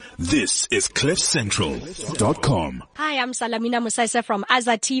This is CliffCentral.com. Hi, I'm Salamina Musaisa from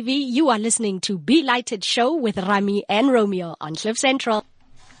Azza TV. You are listening to Be Lighted Show with Rami and Romeo on Cliff Central.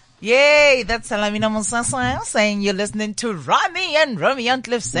 Yay, that's Salamina Musasa saying you're listening to Rami and Romeo on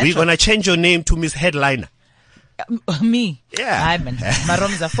Cliff Central. We're gonna change your name to Miss Headliner. Me. Yeah. I'm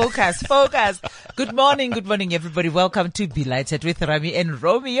Maromza. Focus. Good morning, everybody. Welcome to Be Lighted with Rami and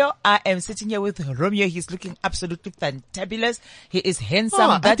Romeo. I am sitting here with Romeo. He's looking absolutely fantabulous. He is handsome.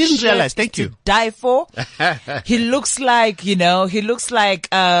 Oh, I didn't realize. Thank you. To die for. He looks like,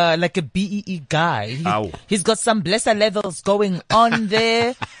 like a BEE guy. He's got some blesser levels going on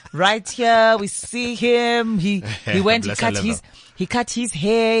there. Right here, we see him. He went, he cut his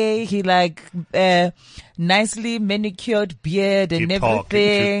hair. He nicely manicured beard and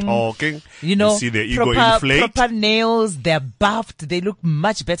everything. Keep talking. You see the ego inflate. Proper nails. They're buffed. They look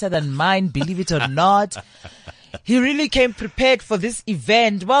much better than mine, believe it or not. He really came prepared for this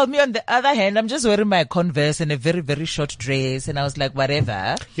event. While me, on the other hand, I'm just wearing my Converse and a very, very short dress. And I was like, whatever.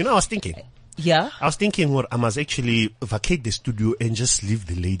 I was thinking. Yeah. I was thinking, I must actually vacate the studio and just leave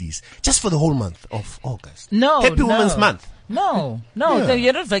the ladies just for the whole month of August. No. Happy Women's Month. No,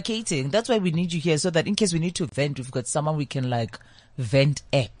 you're not vacating. That's why we need you here, so that in case we need to vent, we've got someone we can vent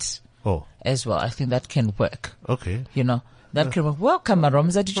at. Oh. As well. I think that can work. Okay. That can work. Welcome,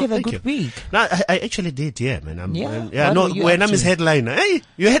 Maromza. Did you have a good week? No, I actually did, yeah, man. When I'm his headliner. Hey,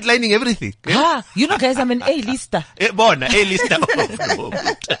 you're headlining everything. Yeah? Guys, I'm an A-lister. A-lister of note.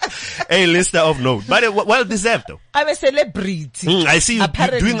 A-lister of note. But well deserved, though. I'm a celebrity. I see you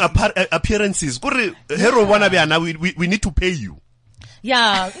doing appearances. Hero wannabe, we need to pay you.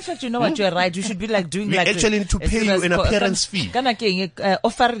 Yeah, in fact, you know what, you're right. You should be doing we actually need to pay you an appearance fee.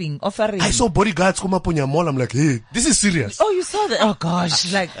 Offering. I saw bodyguards come up on your mall. I'm like, hey, this is serious. Oh, you saw that? Oh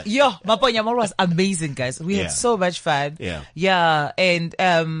gosh, Maponya Mall was amazing, guys. We had so much fun. Yeah, and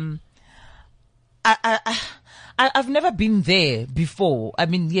I've never been there before. I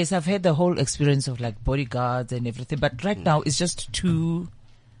mean, yes, I've had the whole experience of bodyguards and everything, but right now it's just too.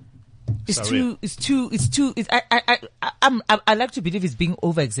 I like to believe it's being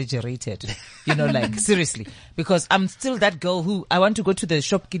over exaggerated, seriously, because I'm still that girl who I want to go to the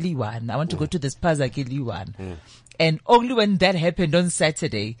shop Kiliwan. I want to go to the Spaza Kiliwan. And only when that happened on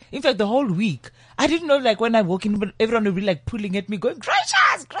Saturday, in fact, the whole week, I didn't know, when I walk in, everyone would be pulling at me going,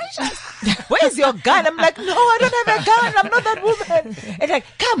 gracious, where's your gun? I'm like, no, I don't have a gun. I'm not that woman. And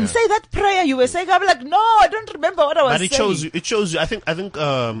come, say that prayer you were saying. I'm like, no, I don't remember what I was saying. But it shows you, I think,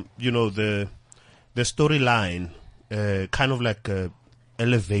 the storyline, kind of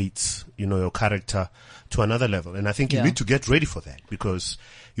elevates, your character to another level. And I think you need to get ready for that because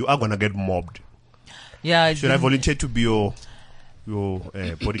you are going to get mobbed. Yeah. Should I volunteer to be your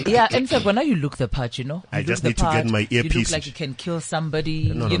bodyguard? Yeah, in fact, when you look the part, I just need to get my earpiece. You look like you can kill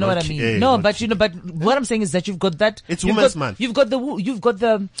somebody. No, you know what I mean? But what I'm saying is that you've got that. It's Women's Month. You've got the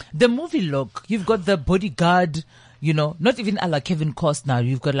movie look. You've got the bodyguard. Not even a la Kevin Costner.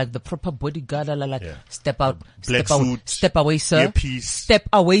 You've got the proper bodyguard, step out, black suit, step away, sir. Earpiece. Step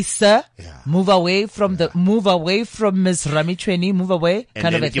away, sir. Yeah. Move away from Miss Rami Treni. Move away, and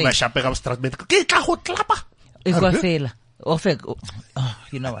kind then of a thing.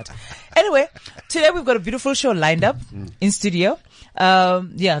 You know what? Anyway, today we've got a beautiful show lined up in studio.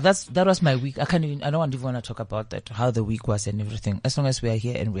 That was my week. I don't even want to talk about that, how the week was and everything. As long as we are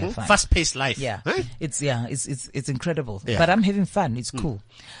here and we're fine. Fast-paced life. Yeah. Huh? It's incredible. Yeah. But I'm having fun. It's cool.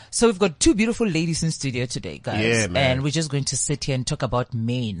 So we've got two beautiful ladies in studio today, guys. Yeah, man. And we're just going to sit here and talk about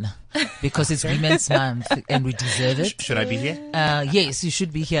men because it's Women's Month and we deserve it. Should I be here? Yes, you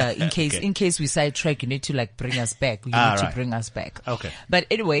should be here in case we sidetrack. You need to bring us back. You need to bring us back. Okay. But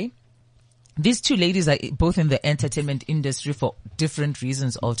anyway, these two ladies are both in the entertainment industry for different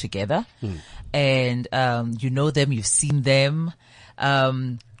reasons altogether. And, you know them, you've seen them.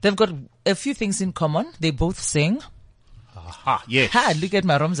 They've got a few things in common. They both sing. Yes. Look at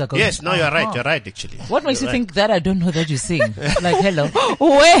my Romza going. Yes, no, you're right. You're right, actually. What makes you think that I don't know that you sing? Hello.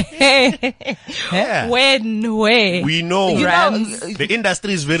 When? We know. The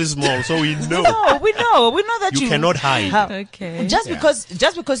industry is very small, so we know. We know that you cannot hide. Okay. Just because you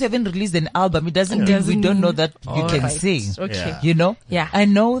haven't released an album, it doesn't mean we don't know that you can sing. Okay. Yeah. I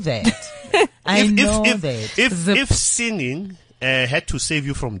know that. If singing had to save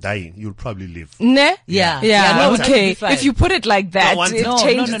you from dying, you'll probably live. Ne? Yeah. Okay. If you put it like that, it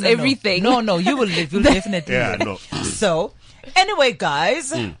changes everything. No, you will live. You'll definitely Yeah, live. no. So, anyway,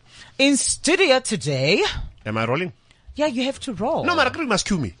 guys, in studio today. Am I rolling? Yeah, you have to roll. No, Marakri must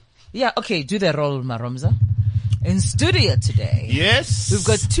cue me. Yeah, okay, do the roll, Maromza. In studio today, Yes. we've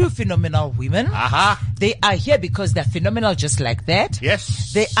got two phenomenal women. Aha. They are here because they're phenomenal just like that.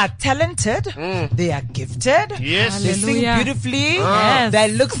 Yes. They are talented. They are gifted. Yes. They sing Hallelujah. beautifully. Yes.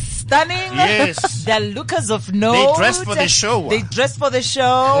 They look stunning. Yes. They're lookers of note. They dress for the show. They dress for the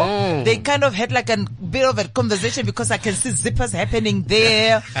show. They kind of had like a bit of a conversation because I can see zippers happening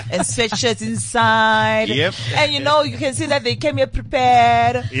there and sweatshirts inside. Yep. And you can see that they came here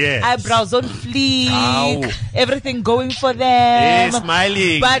prepared. Yes. Eyebrows on fleek. Ow. Everything going for them. Yes,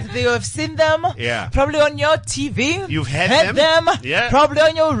 smiling. But you have seen them. Yeah. Probably on your TV. You've heard them. Yeah. Probably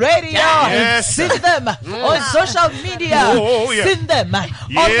on your radio. Yes. Seen them on social media. Oh, yeah. Seen them on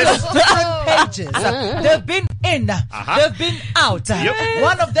Yes. those different pages. They've been in. They've been out. Yep.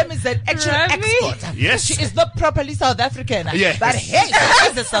 One of them is an actual export. Yes. She is not properly South African. Yes. But hey, she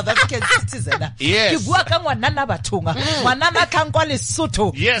is a South African citizen. Yes. Ke bua ka ngwanana bathonga. Ngwanana kankwa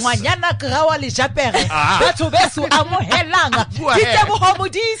Lesotho. Yes. Ngwanana krawa le Japere. Batho beso amohelang. Go ahead. Ditebogo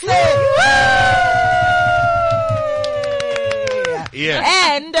Modise. Yeah.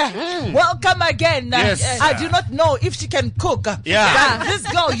 And welcome again. Yes. I do not know if she can cook. Yeah. But this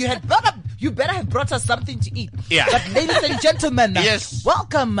girl, you better have brought us something to eat. Yeah. But ladies and gentlemen, Yes.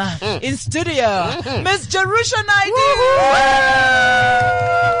 welcome in studio, Miss Jerusha Naidoo.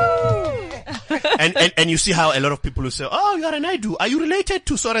 And you see how a lot of people will say, "Oh, you are an Naidu. Are you related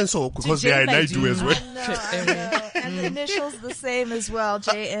to so and so?" Because they are a Naidu as well. And the initials the same as well,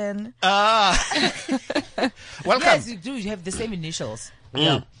 JN. Welcome. Yes, you do. You have the same initials.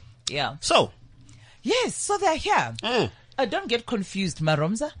 Yeah. So, Yes, so they're here. Don't get confused,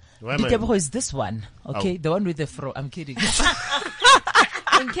 Maromza. Why am I- Ditebogo is this one, okay? The one with the fro. I'm kidding. In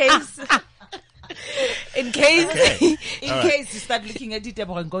case In case you start looking at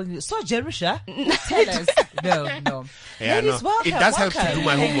Ditebogo and going, so Jerusha, tell us. No. yeah, Ladies, no, welcome, it does help to do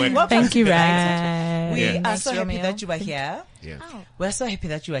my homework. Welcome Thank to you, the night. Rai. We Yeah. are Nice, so happy Romeo. that you are here. Yeah. We're so happy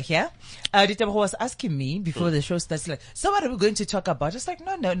that you are here. Ditebogo was asking me before the show starts, like, so what are we going to talk about? Just like,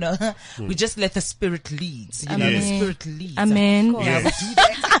 no. We just let the spirit lead. You know, the Yes. spirit leads. Amen. Yeah, we do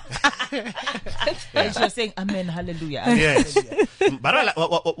that. And she was saying, Amen, hallelujah. Amen, Yes. hallelujah.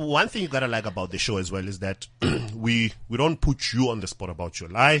 But one thing you gotta like about the show as well is that we don't put you on the spot about your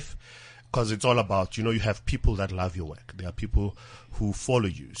life, because it's all about, you have people that love your work. There are people who follow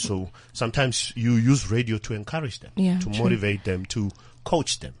you. So sometimes you use radio to encourage them, Yeah, to true. motivate them, to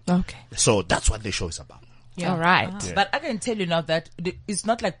coach them. Okay. So that's what the show is about. All right. But I can tell you now that it's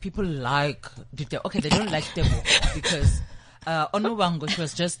not like people like Ditebogo. Okay, they don't like Ditebogo because Onubango,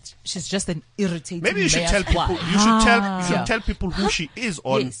 she's just an irritating. Maybe you should mayor's tell people. wife. You should Yeah. tell people who she is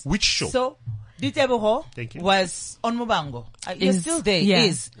on Yes. which show. So Ditebogo Thank you. was on Mubango. You're Is- still there. yeah.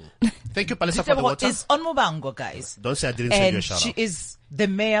 Is Thank you, Palisa, for the Ditebogo water. is on Mubango, guys. Don't say I didn't send you a And shout she out. is the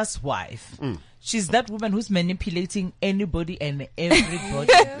mayor's wife. She's that woman who's manipulating anybody and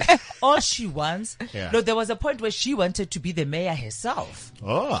everybody. All she wants. Yeah. No, there was a point where she wanted to be the mayor herself.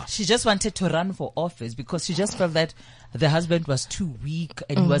 Oh, She just wanted to run for office because she just felt that the husband was too weak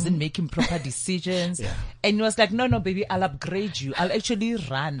and he wasn't making proper decisions. And he was like, no, baby, I'll upgrade you. I'll actually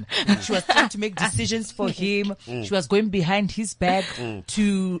run. She was trying to make decisions for him. She was going behind his back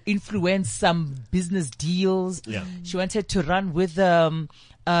to influence some business deals. Yeah. She wanted to run with,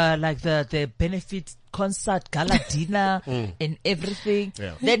 like the benefit concert, gala dinner and everything.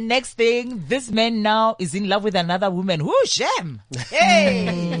 Yeah. The next thing, this man now is in love with another woman. Whoo, shame.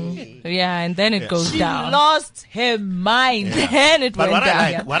 Hey. Yeah, and then it goes She down. lost her mind. And it but went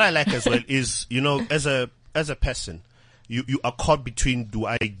down. what I like as well is, as a person, you are caught between, do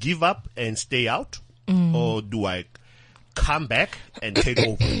I give up and stay out, or do I come back and take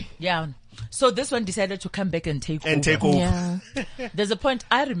over? Yeah. So this one decided to come back and take over. Yeah. There's a point,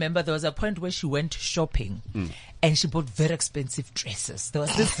 I remember there was a point where she went shopping and she bought very expensive dresses. There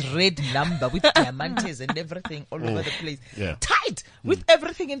was this red number with diamantes and everything all over the place. Yeah. Tight! With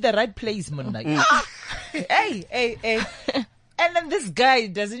everything in the right place, man. Like, hey. And then this guy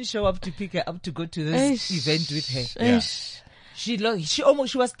doesn't show up to pick her up to go to this event with her. Yeah. She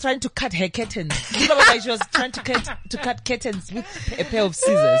was trying to cut her curtains. You know, like she was trying to cut curtains with a pair of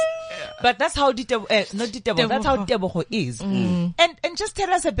scissors. But that's how that's how Ditebogo is. And just tell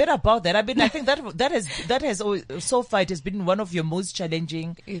us a bit about that. I mean, I think that has so far it has been one of your most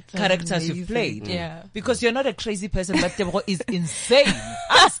challenging characters you've played. Yeah. Because you're not a crazy person, but Ditebogo is insane.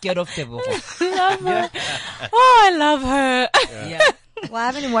 I'm scared of Ditebogo. Love her. Oh, I love her. Yeah. Well, I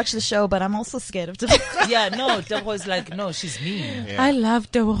haven't even watched the show, but I'm also scared of Ditebogo. Yeah, no, Ditebogo is like, no, she's mean. Yeah. I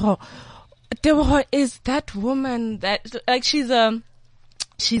love Ditebogo. Ditebogo is that woman that, like, she's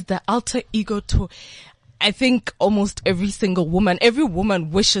the alter ego to I think almost every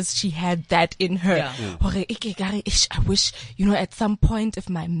woman wishes she had that in her. Yeah. I wish, at some point if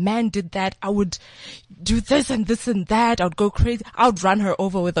my man did that, I would do this and this and that. I would go crazy. I would run her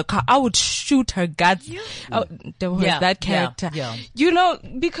over with a car. I would shoot her guts. There was that character. Yeah.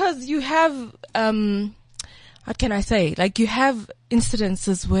 Because you have, what can I say? Like you have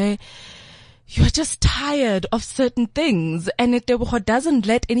incidences where you're just tired of certain things, and Tebogo doesn't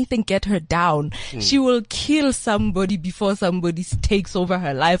let anything get her down. She will kill somebody before somebody takes over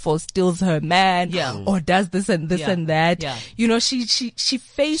her life or steals her man, or does this and this and that. Yeah. She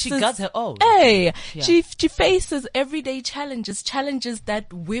faces. She got her own. Hey, she faces everyday challenges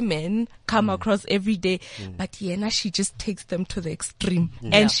that women come across every day, but she just takes them to the extreme,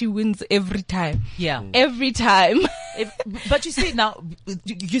 and she wins every time. Yeah, every time. But you see now,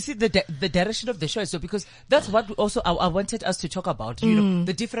 you see the direction of the show. So because that's what also I wanted us to talk about,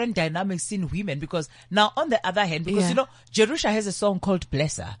 the different dynamics in women. Because now on the other hand, because Jerusha has a song called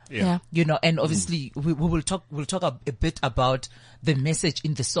Bless Her. And obviously we'll talk a bit about the message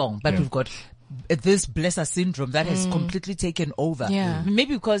in the song, but we've got this blesser syndrome that has completely taken over.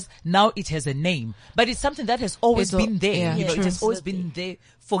 Maybe because now it has a name, but it's something that has always been there. It has always been there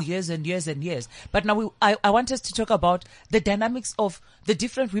for years and years and years. But now I want us to talk about the dynamics of the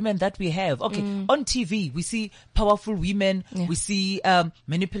different women that we have. Okay. On TV, we see powerful women. We see,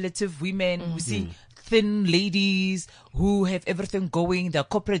 manipulative women. We see thin ladies who have everything going. They're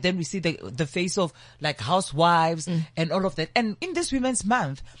corporate. Then we see the face of like housewives and all of that. And in this Women's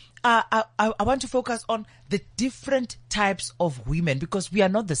Month, I want to focus on the different types of women, because we are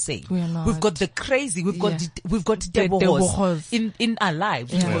not the same. We are not. We've got the crazy. We've got Tebohos in our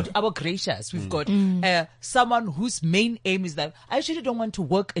lives. We've got our gracious. We've got someone whose main aim is that I actually don't want to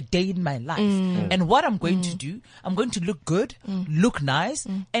work a day in my life. And what I'm going to do, I'm going to look good, look nice,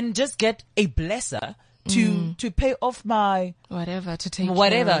 and just get a blesser to pay off my whatever, to take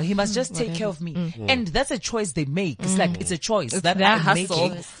whatever. care of, He must just take care of me. And that's a choice they make. It's like, it's a choice that their I'm hustle.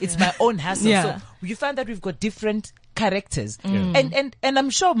 making. It's my own hustle. Yeah. So you find that we've got different characters. And I'm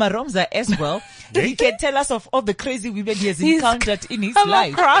sure Maromza as well, he can tell us of all the crazy women he has encountered in his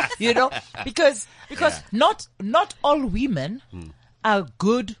life. Because not all women are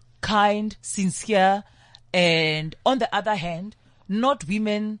good, kind, sincere, and on the other hand, not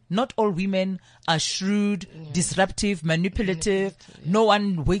all women are shrewd, disruptive, manipulative. No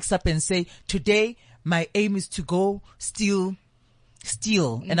one wakes up and say, today my aim is to go steal,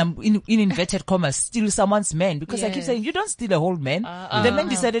 and I'm in inverted commas, steal someone's man, because I keep saying, you don't steal a whole man. The man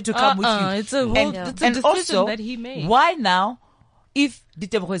decided to come with you. It's a whole, it's a decision also, that he made. Why now, if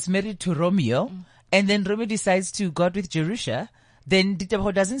Ditebogo is married to Romeo, and then Romeo decides to go out with Jerusha, then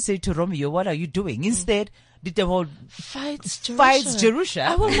Ditebogo doesn't say to Romeo, what are you doing? Instead, Ditebogo fights Jerusha.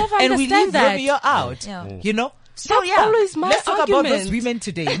 I will never and we understand leave that. Romeo out. So That's always my let's talk argument. about those women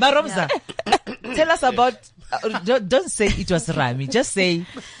today. Maromza, tell us about, don't say it was Rami. Just say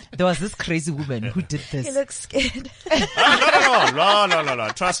there was this crazy woman who did this. He looks scared. No.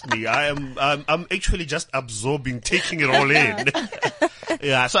 Trust me. I'm actually just absorbing, taking it all in.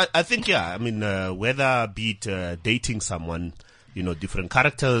 So I think, whether be it dating someone, different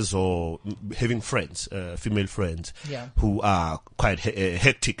characters, or having friends, female friends, who are quite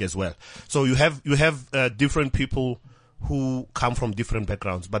hectic as well. So you have different people who come from different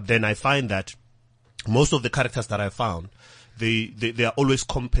backgrounds, but then I find that most of the characters that I found, they are always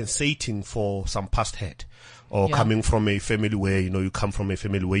compensating for some past hurt, or coming from a family where, you come from a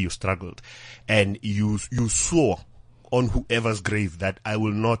family where you struggled, and you swore on whoever's grave that I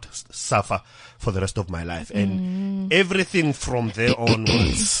will not suffer for the rest of my life. And everything from there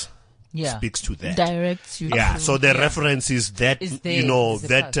onwards speaks to that. Directs you. So the reference is that,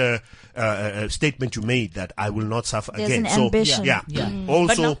 statement you made, that I will not suffer There's again. an ambition.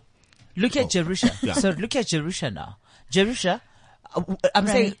 Also, now, look at Jerusha. So look at Jerusha now. Jerusha, I'm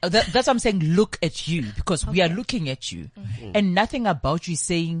saying, that's what I'm saying, look at you, because we are looking at you, and nothing about you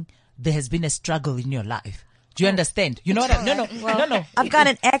saying there has been a struggle in your life. Do you understand? You know what? No. I've got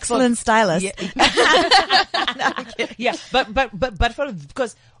an excellent stylist.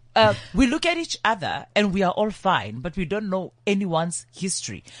 Because we look at each other and we are all fine, but we don't know anyone's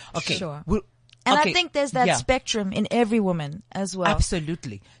history. Okay. Sure. I think there's that spectrum in every woman as well.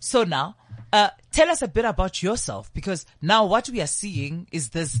 Absolutely. So now, tell us a bit about yourself, because now what we are seeing is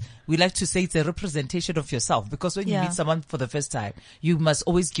this, we like to say it's a representation of yourself, because when you meet someone for the first time, you must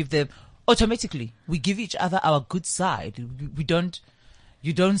always give them, automatically, we give each other our good side.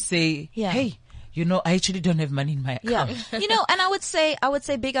 You don't say, hey, you know, I actually don't have money in my Yeah. account. You know, and I would say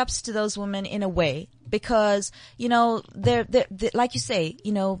big ups to those women in a way, because, you know, they're like you say,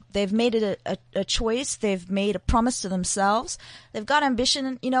 you know, they've made it a choice. They've made a promise to themselves. They've got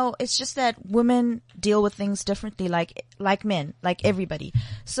ambition. You know, it's just that women deal with things differently, like men, like everybody.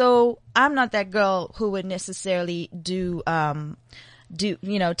 So I'm not that girl who would necessarily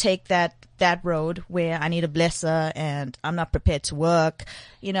take that road where I need a blesser and I'm not prepared to work.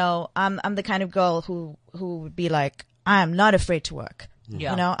 You know, I'm the kind of girl who would be like, I am not afraid to work.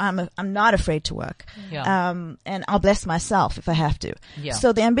 Yeah. You know, I'm not afraid to work. Yeah. And I'll bless myself if I have to. Yeah.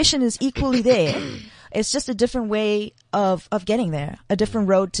 So the ambition is equally there. It's just a different way of getting there, a different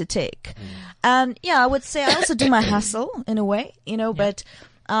road to take. And yeah, I would say I also do my hustle in a way, you know, but,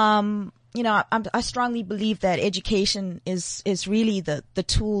 you know, I strongly believe that education is really the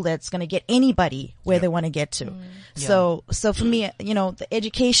tool that's going to get anybody where they want to get to. So for me, you know, the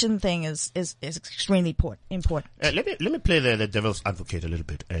education thing is extremely important. Let me play the devil's advocate a little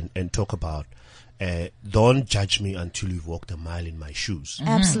bit and talk about, don't judge me until you've walked a mile in my shoes.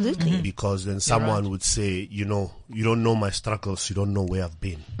 Absolutely. Because then someone would say, you know, you don't know my struggles, you don't know where I've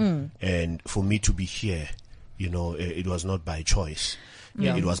been. And for me to be here, you know, it was not by choice.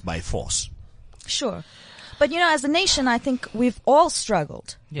 It was by force. Sure. But, you know, as a nation, I think we've all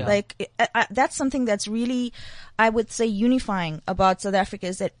struggled. Yeah. Like, that's something that's really, I would say, unifying about South Africa,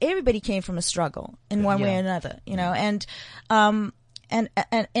 is that everybody came from a struggle in one way or another, you know, and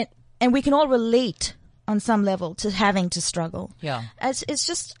we can all relate on some level to having to struggle. Yeah. It's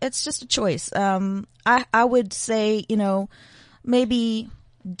just a choice. I would say, you know, maybe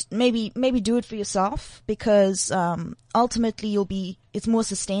do it for yourself, because ultimately it's more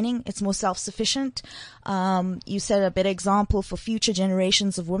sustaining, it's more self-sufficient. You set a better example for future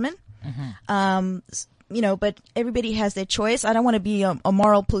generations of women. You know, but everybody has their choice. I don't want to be a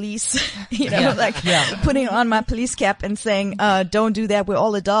moral police, you know, putting on my police cap and saying, don't do that, we're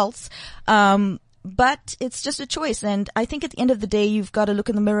all adults. But it's just a choice, and I think at the end of the day, you've got to look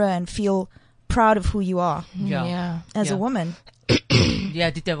in the mirror and feel proud of who you are as a woman.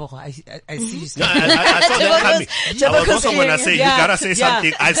 Yeah, Ditebogo, I see you. No, I saw that coming. I was also going to say, you gotta say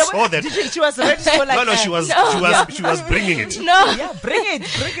something. I saw that. She was ready to go like No, she was bringing it. No. Yeah, bring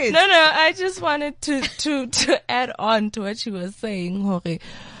it. No, I just wanted to add on to what she was saying, Jorge.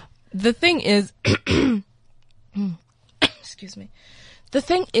 The thing is, excuse me. The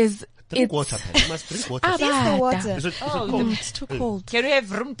thing is, Drink water, man. You must drink water. It's the water. Is it cold? It's too cold. Can we have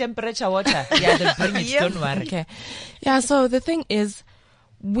room temperature water? Yeah, then bring it. Don't worry. Okay. Yeah, so the thing is,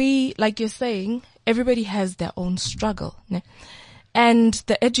 like you're saying, everybody has their own struggle. Ne? And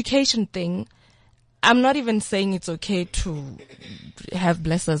the education thing, I'm not even saying it's okay to have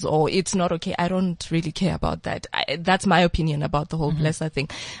blessers or it's not okay. I don't really care about that. That's my opinion about the whole blesser thing.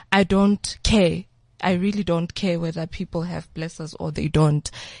 I don't care. I really don't care whether people have blessers or they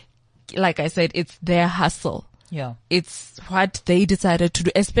don't. Like I said, it's their hustle. Yeah. It's what they decided to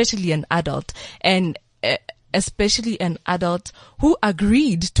do, especially an adult, and especially an adult who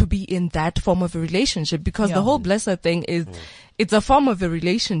agreed to be in that form of a relationship, because the whole blesser thing is, it's a form of a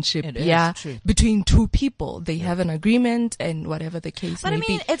relationship. It is, true. Between two people. They have an agreement and whatever the case may be. But I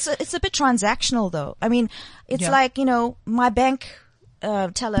mean, it's a bit transactional though. I mean, it's like, you know, my bank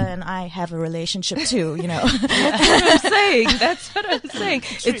teller and I have a relationship too, you know. That's what I'm saying.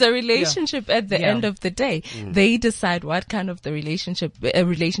 It's a relationship at the end of the day. They decide what kind of a relationship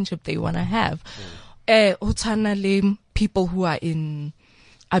they want to have. People who are in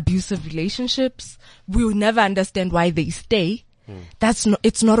abusive relationships, we will never understand why they stay.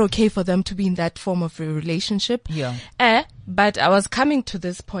 It's not okay for them to be in that form of a relationship. Yeah. But I was coming to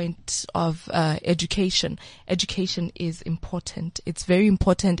this point of education. Education is important. It's very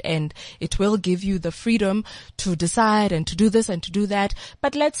important, and it will give you the freedom to decide and to do this and to do that.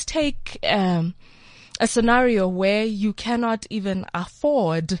 But let's take a scenario where you cannot even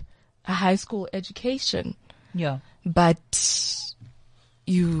afford a high school education. Yeah. But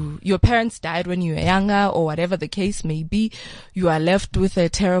your parents died when you were younger, or whatever the case may be. You are left with a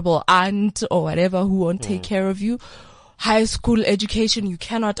terrible aunt or whatever who won't take care of you. High school education, you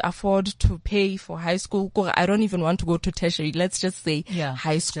cannot afford to pay for high school. I don't even want to go to tertiary. Let's just say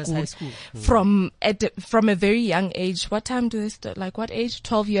high school. Just high school. From a very young age. What time do they start? Like what age?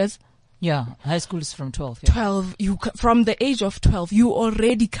 12 years? Yeah, high school is from 12. Yeah. 12. From the age of 12, you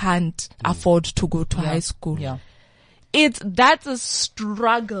already can't afford to go to high school. Yeah. That's a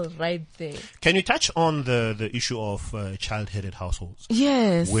struggle right there. Can you touch on the issue of child-headed households?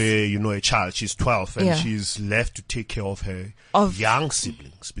 Yes. Where, you know, a child, she's 12 and she's left to take care of her young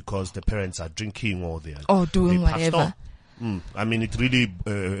siblings because the parents are drinking or they are doing passed whatever. I mean, it really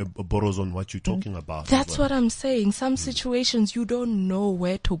borrows on what you're talking about. That's what I'm saying. Some situations you don't know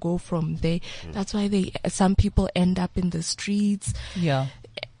where to go from there. That's why some people end up in the streets,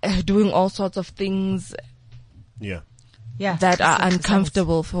 doing all sorts of things Yeah. that are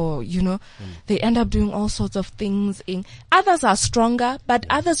uncomfortable for, they end up doing all sorts of things. Others are stronger, but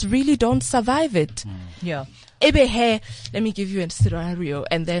others really don't survive it. Yeah. Ebe here, let me give you a scenario,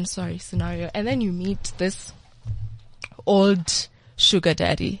 and then you meet this old sugar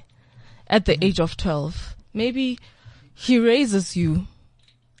daddy at the age of 12. Maybe he raises you.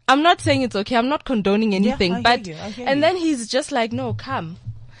 I'm not saying it's okay. I'm not condoning anything, I but, hear you. and then he's just like, no, come.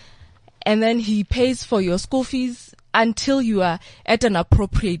 And then he pays for your school fees until you are at an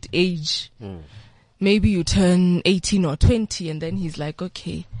appropriate age. Maybe you turn 18 or 20, and then he's like,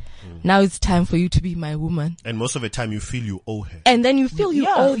 okay, now it's time for you to be my woman. And most of the time you feel you owe her. And then you feel you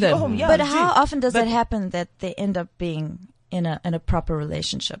owe them. But how often does it happen that they end up being in a proper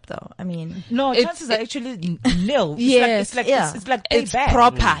relationship, though? I mean, No, chances are actually nil. Yes, It's like it's payback.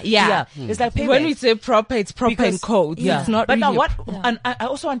 proper. Yeah. It's like payback. When we say proper, it's proper in code. It's not But really now what, and I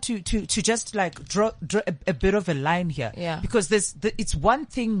also want to just like draw a bit of a line here. Yeah. Because it's one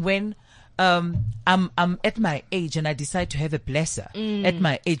thing when, I'm at my age and I decide to have a blesser at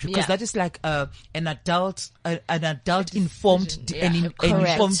my age, because that is like, an adult informed, an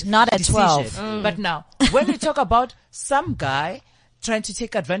informed Not at decision. 12. But now, when we talk about some guy trying to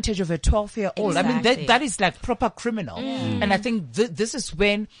take advantage of a 12-year-old, I mean, Exactly. that is like proper criminal. And I think this is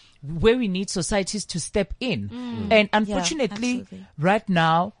where we need societies to step in. And unfortunately, absolutely. right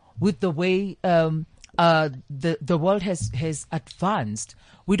now, with the way, the world has advanced,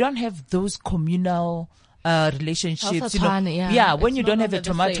 we don't have those communal relationships. When you It's don't no have a longer the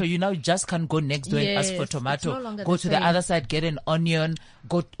tomato, same. you just can't go next door and ask for Yes, it's tomato. no longer Go the to the same. other side, get an onion,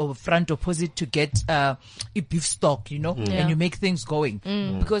 go front opposite to get a beef stock, and you make things going.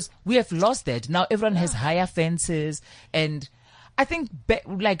 Because we have lost that. Now everyone has higher fences, and I think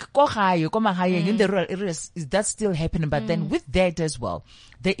like ko mahaeng in the rural areas, that's still happening. But then with that as well,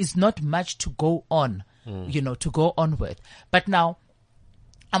 there is not much to go on, to go on with. But now,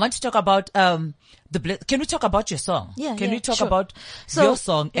 I want to talk about can we talk about your song? Can we talk about your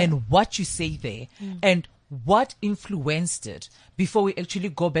song and what you say there and what influenced it before we actually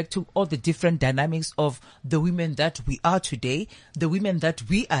go back to all the different dynamics of the women that we are today, the women that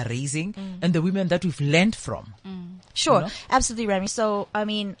we are raising, and the women that we've learned from? Sure, absolutely, Remy. So, I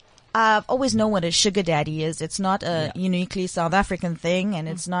mean, I've always known what a sugar daddy is. It's not a uniquely South African thing, and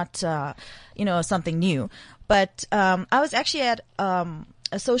it's not, something new. But I was actually at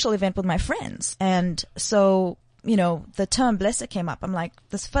a social event with my friends, and so the term blesser came up. I'm like,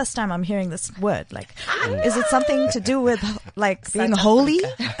 this first time I'm hearing this word. Like, is it something to do with like being holy?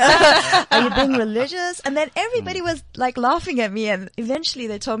 Are you being religious? And then everybody was like laughing at me, and eventually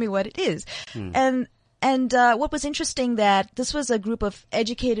they told me what it is. And what was interesting that this was a group of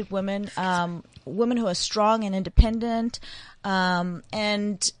educated women, women who are strong and independent.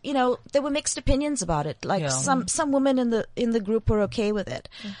 And there were mixed opinions about it. Like some women in the group were okay with it.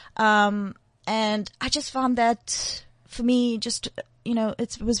 And I just found that for me,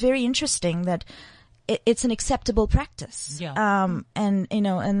 it was very interesting that it's an acceptable practice.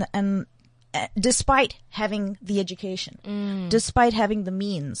 Despite having the education, despite having the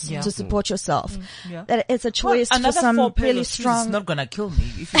means to support yourself, that it's a choice for some really strong. It's not gonna kill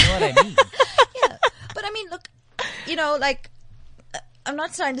me, if you know what I mean. But I mean, look, I'm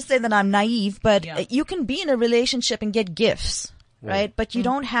not trying to say that I'm naive, but you can be in a relationship and get gifts, right? But you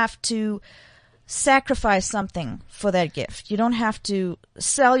don't have to sacrifice something for that gift. You don't have to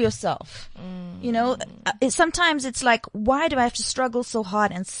sell yourself. Sometimes it's like, why do I have to struggle so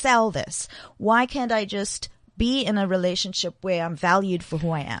hard and sell this? Why can't I just be in a relationship where I'm valued for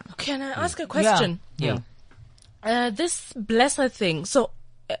who I am? Can I ask a question? This blesser thing. So,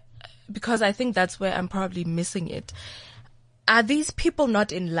 because I think that's where I'm probably missing it. Are these people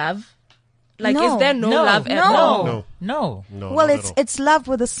not in love? Like, No. is there no love at all? No. Well, it's love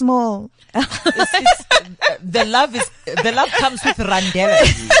with a small. The love comes with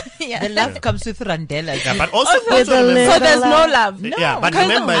randelas. The love comes with randelas. Yeah, but also With a remember, So there's no love. love. Yeah, but Because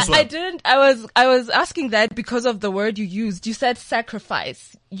remember as well. I was asking that because of the word you used. You said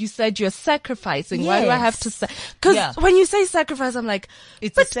sacrifice. You said you're sacrificing. Why do I have to say? Because when you say sacrifice, I'm like,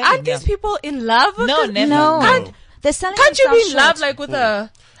 It's but the same, aren't these people in love? No, never. No. They're selling Can't you be themselves in love short. like with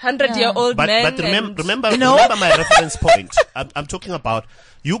a 100-year-old man? But and- remember my reference point. I'm talking about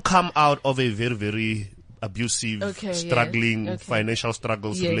you come out of a very, very abusive, struggling, financial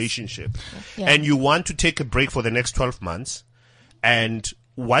struggles relationship. And you want to take a break for the next 12 months. And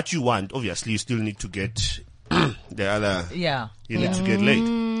what you want, obviously, you still need to get the other. Yeah. You need to get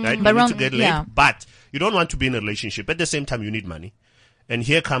laid, right? But you need to get laid, yeah. but you don't want to be in a relationship. At the same time, you need money. And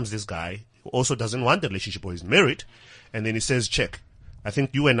here comes this guy who also doesn't want the relationship or is married. And then he says, check. I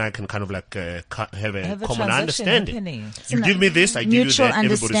think you and I can kind of like have a common transaction understanding. happening. You give me this, I give you Mutual that.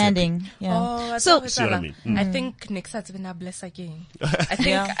 Everybody's happy. understanding. Yeah. Oh, So- See what I mean? I think next has been a bless again. I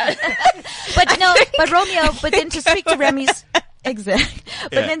think But no, but Romeo, but then to speak to Remy's, exactly.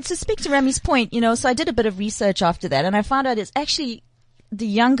 But Yeah. then to speak to Remy's point, so I did a bit of research after that and I found out it's actually the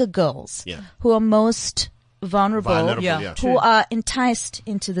younger girls Yeah. who are most vulnerable, Yeah. who are enticed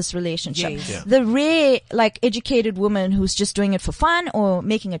into this relationship. Yes. Yeah. The rare, like, educated woman who's just doing it for fun or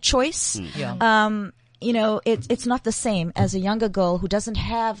making a choice, Yeah. it's not the same as a younger girl who doesn't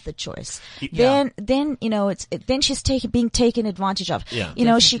have the choice. Yeah. Then then she's being taken advantage of.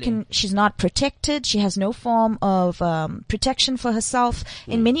 Yeah. She's not protected. She has no form of protection for herself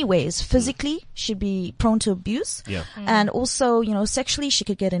in many ways. Physically, she'd be prone to abuse. Yeah. And also, sexually, she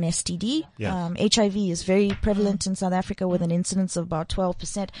could get an STD. Yeah. HIV is very prevalent in South Africa with an incidence of about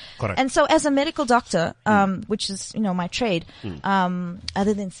 12%. Correct. And so as a medical doctor, which is, my trade,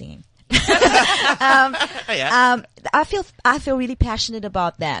 other than singing, I feel really passionate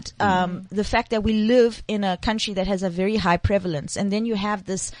about that. The fact that we live in a country that has a very high prevalence, and then you have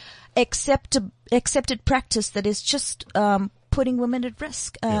this accepted practice that is just putting women at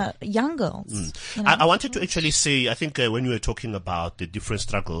risk, young girls. I wanted to actually say, I think when you were talking about the different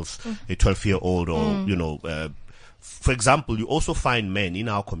struggles, a 12-year-old or, for example, you also find men in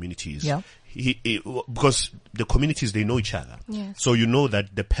our communities. Yeah. Because the communities, they know each other. Yes. So you know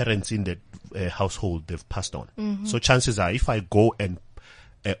that the parents in the household, they've passed on. So chances are, if I go and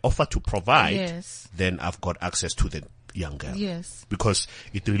offer to provide, Yes. then I've got access to the young girl. Yes. Because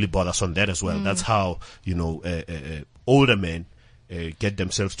it really bothers on that as well. That's how, older men get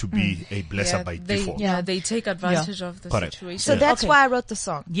themselves to be a blesser by default. They take advantage of the Correct. situation. So that's Okay. why I wrote the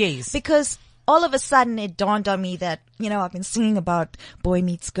song. Yes. Because all of a sudden it dawned on me that, I've been singing about boy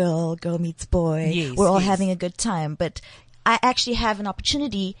meets girl, girl meets boy. Yes, We're all yes. having a good time. But I actually have an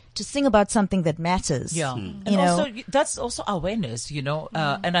opportunity to sing about something that matters. Yeah. And also, that's also awareness,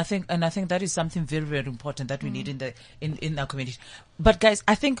 and I think that is something very, very important that we need in our community. But guys,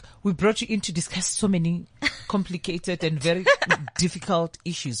 I think we brought you in to discuss so many complicated and very difficult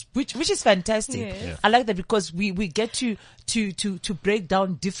issues, which is fantastic. Yeah. I like that because we get to break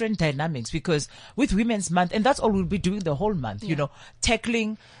down different dynamics, because with Women's Month, and that's all we'll be doing the whole month,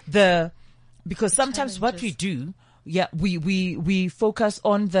 tackling because sometimes what we do, we focus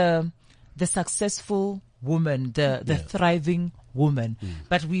on the successful woman, the thriving woman,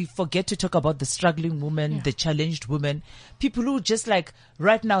 but we forget to talk about the struggling woman, the challenged woman, people who just like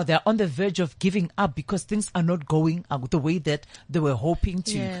right now they're on the verge of giving up because things are not going the way that they were hoping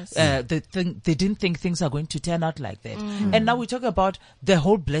to. Yes. They didn't think things are going to turn out like that. And now we talk about the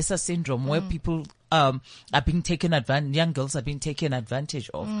whole blesser syndrome, where people are being taken advantage, young girls are being taken advantage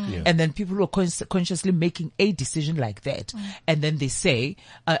of. And then people who are consciously making a decision like that. And then they say,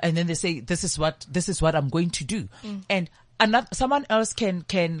 this is what I'm going to do. And someone else can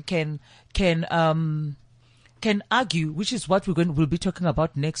argue, which is what we'll be talking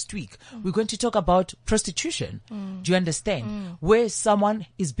about next week. We're going to talk about prostitution. Do you understand? Where someone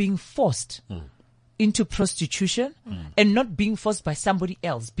is being forced into prostitution and not being forced by somebody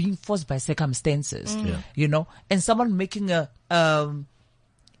else, being forced by circumstances, and someone making a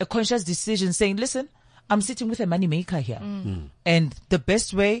conscious decision saying, listen, I'm sitting with a money maker here. And the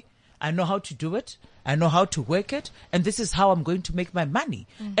best way, I know how to do it. I know how to work it, and this is how I'm going to make my money.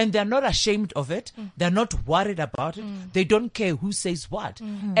 And they're not ashamed of it. They're not worried about it. They don't care who says what.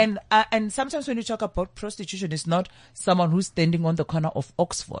 And sometimes when you talk about prostitution, it's not someone who's standing on the corner of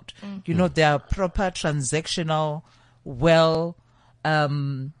Oxford. They are proper transactional,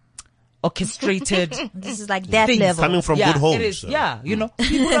 orchestrated. This is like that things. level. Coming from good homes. It is, so.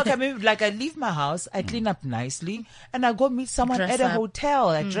 people are coming, like I leave my house, I clean up nicely, and I go meet someone Dress at a up. hotel.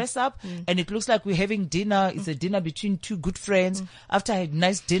 I dress up, and it looks like we're having dinner. It's a dinner between two good friends. After I had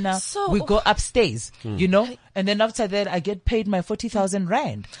nice dinner, So- we go upstairs, and then after that, I get paid my 40,000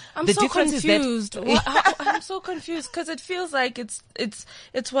 rand. I'm The so difference is confused. that I'm so confused because it feels like it's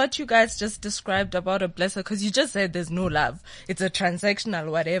what you guys just described about a blesser, because you just said there's no love. It's a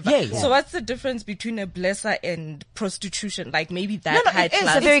transactional whatever. Yes. So what's the difference between a blesser and prostitution? Like maybe that high it is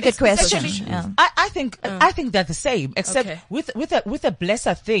class. a very good question. Actually, Yeah. I think they're the same, except Okay. with a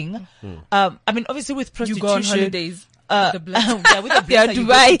blesser thing. I mean, obviously with You prostitution, go on holidays. The blesser. yeah, with the Yeah, blesser, you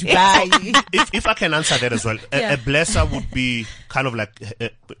go to Dubai. Dubai. If I can answer that as well, a blesser would be kind of like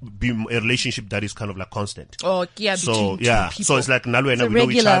be a relationship that is kind of like constant. Oh, yeah, So between yeah, two people. so it's like Nalu and I, It's we know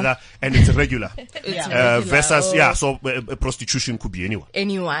each regular. other, and it's regular. It's Yeah. regular. Versus Oh, yeah, so prostitution could be anyone.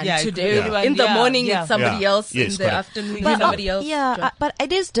 anyone Yeah, it could today. be anyone, In the yeah, morning, yeah. it's somebody Yeah. else. Yes, in the correct. afternoon, But, somebody else. but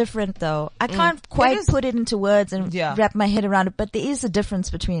it is different though. I can't quite is. put it into words and Yeah. wrap my head around it, but there is a difference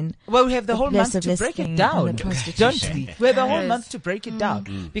between Well, we have the The whole month blessed to break it blessing down, and the don't prostitution. we? We have the whole Yes. month to break it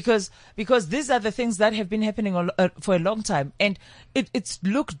down because these are the things that have been happening for a long time, and it's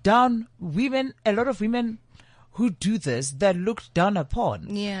looked down. A lot of women who do this, they're looked down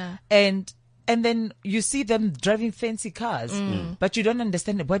upon. Yeah. And then you see them driving fancy cars, but you don't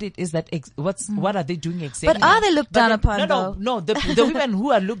understand what it is that what are they doing exactly? But are they looked down upon, No. The women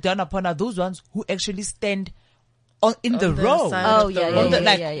who are looked down upon are those ones who actually stand in the the road. side Oh, of the yeah, road. On the, yeah,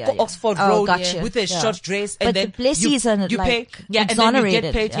 like yeah, yeah. Oxford Oh, Road gotcha. with a Yeah. short dress, and But then the blessies are you pay, like yeah, and then you get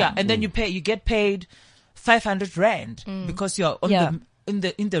exonerated, paid, yeah. and then you get paid 500 rand because you're on Yeah. in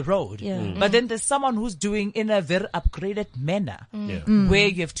the road. Yeah. But then there's someone who's doing in a very upgraded manner, Yeah. where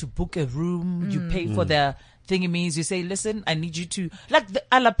you have to book a room, you pay for the thing. It means you say, listen, I need you to, like the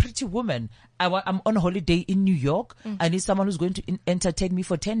a la Pretty Woman. I'm on holiday in New York. I need someone who's going to entertain me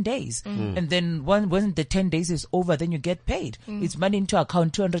for 10 days. And then when the 10 days is over, then you get paid. It's money into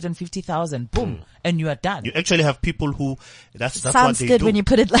account, 250,000, boom, and you are done. You actually have people who that's what sounds they good do. when you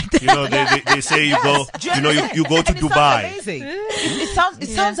put it like that. You know, they say you go, you go to And it sounds Dubai. amazing. It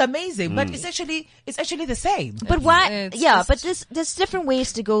sounds amazing, but it's actually the same. But why? It's Yeah, just- but there's different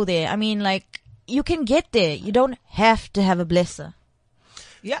ways to go there. I mean, like you can get there. You don't have to have a blesser.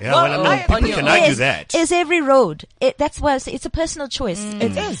 Yeah, Yeah, well, I mean, people on your can own. argue Yes, that. Is every road. That's why I say it's a personal choice.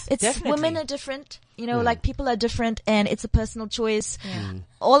 It is, It's definitely. women are different. You know, like people are different, and it's a personal choice.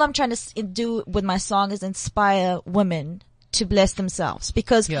 All I'm trying to do with my song is inspire women to bless themselves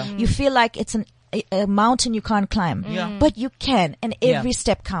because Yeah. you feel like it's a mountain you can't climb, Yeah. but you can, and every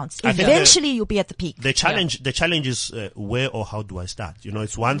step counts. I think Eventually, you'll be at the peak. The challenge is where or how do I start? You know,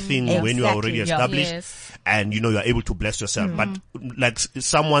 it's one thing when you are already Exactly. Yeah. established Yes. and you know you're able to bless yourself. But like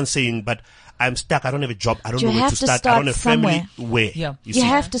someone saying, "But I'm stuck. I don't have a job. I don't You know where have to to start. I start don't have family." somewhere. Where? Yeah. You see,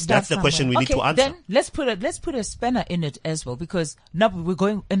 have to start That's the question we need Okay, to answer. then let's put a spanner in it as well, because now we're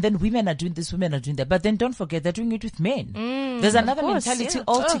going, and then women are doing this, women are doing that, but then don't forget they're doing it with men. There's another course, mentality yeah.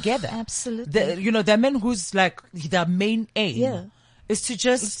 altogether. Absolutely. There are men who's like their main aim Yeah. is to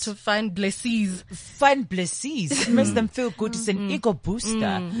just To find blesses. find blesses. It makes them feel good. It's an ego booster,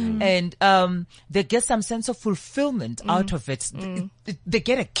 and they get some sense of fulfillment out of it. They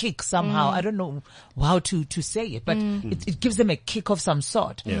get a kick somehow. I don't know how to say it, but it gives them a kick of some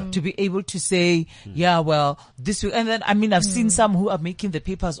sort to be able to say, yeah, well, this week. And then I've seen some who are making the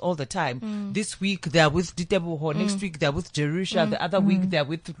papers all the time. This week they're with Diteboho. Next week they're with Jerusha. The other week they're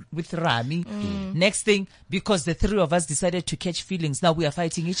with Rami. Next thing, because the three of us decided to catch feelings, now we are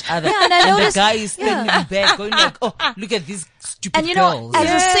fighting each other. Yeah, and I the noticed- guy is standing in bed going like, oh, look at these stupid And you know, girls.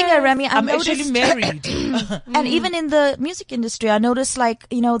 as a singer, Remy, I'm actually married. And even in the music industry, I noticed like,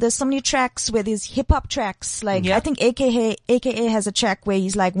 you know, there's so many tracks where there's hip hop tracks. Like, Yeah. I think AKA has a track where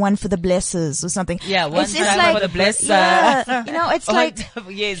he's like one for the blessers or something. Yeah, one it's time like, for the blesser. Yeah, you know, it's Oh, like,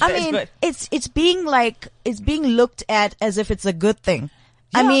 yes, I that's mean, good. it's being looked at as if it's a good thing.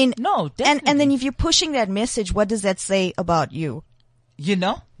 I Yeah, mean, no, and then definitely. if you're pushing that message, what does that say about you? You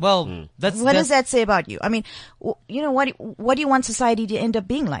know? Well, that's What does that say about you? I mean, you know, what do you want society to end up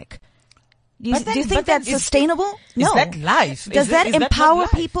being like? Do you But then- think but then that's is- sustainable? is No. that life? Does Is that is not empower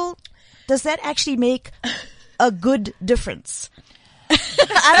life? people? Does that actually make a good difference?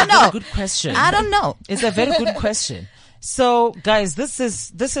 I don't know. Good question. I don't know. It's a very good question. So, guys, this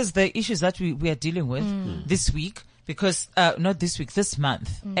is the issues that we are dealing with this week, because not this week, this month,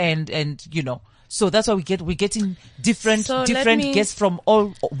 and you know, so that's why we're getting different So let me- guests from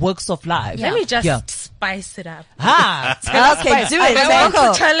all walks of life. Let me just Yeah. spice it up. Okay, do it. I want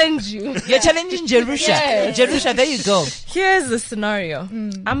Coco. to challenge you. You're challenging Jerusha. Yes. Jerusha, there you go. Here's the scenario.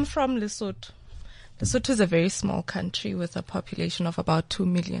 I'm from Lesotho. Lesotho is a very small country with a population of about 2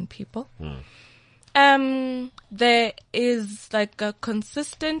 million people. There is like a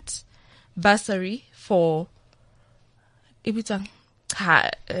consistent bursary for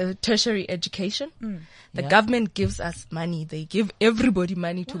tertiary education. The Yeah. government gives us money. They give everybody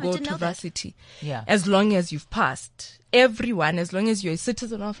money to Oh, I go didn't to know that. varsity. Yeah. As long as you've passed. Everyone, as long as you're a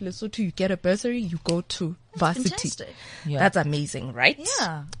citizen of Lesotho, you get a bursary, you go to varsity. fantastic. Yeah. That's amazing, right?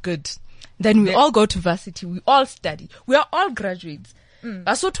 Yeah. Good. Then we all go to varsity. We all study. We are all graduates.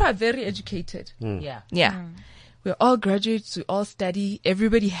 Lesotho are very educated. Yeah. Yeah. We're all graduates. We all study.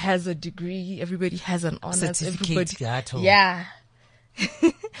 Everybody has a degree. Everybody has an honors. Certificate, Everybody, yeah.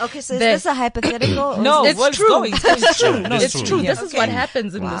 Okay, so is this a hypothetical? Or No, is it's true. It's true. No, It's it's true. true. Yeah. This is what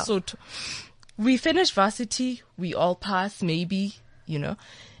happens in Lesotho. We finish varsity. We all pass, maybe,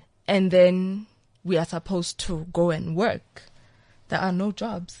 and then we are supposed to go and work. There are no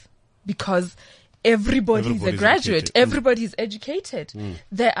jobs because everybody's a graduate. Educated. Everybody's educated.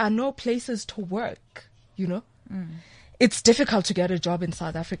 There are no places to work, It's difficult to get a job in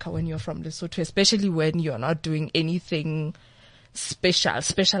South Africa when you're from Lesotho, especially when you're not doing anything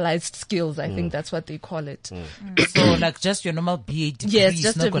specialized skills. I think that's what they call it. So like just your normal BA degree. Yes, is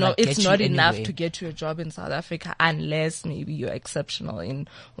just not gonna it's get not you enough anywhere. to get you a job in South Africa unless maybe you're exceptional in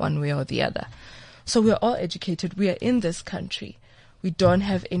one way or the other. So we're all educated. We are in this country. We don't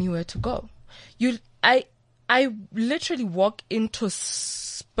have anywhere to go. I literally walk into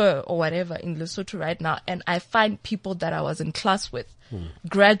Spur or whatever in Lesotho right now, and I find people that I was in class with,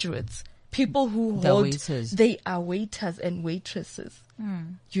 graduates, people who They're hold, waiters. they are waiters and waitresses.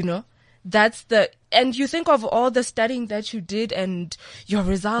 And you think of all the studying that you did and your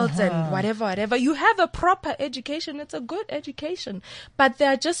results and whatever. You have a proper education. It's a good education, but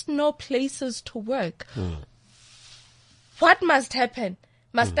there are just no places to work. What must happen?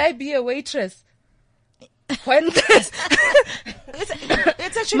 Must I be a waitress? When this,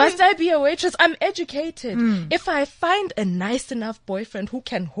 It's actually must I be a waitress? I'm educated. If I find a nice enough boyfriend who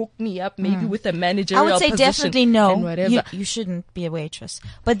can hook me up, maybe with a managerial I would say position definitely and no. whatever. You shouldn't be a waitress.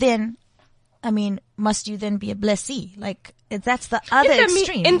 But then, I mean, must you then be a blessee? Like, that's the other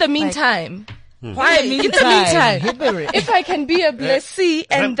extreme. In the Like, meantime, why? In the meantime, if I can be a blessee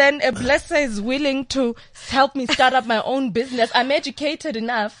and then a blesser is willing to help me start up my own business, I'm educated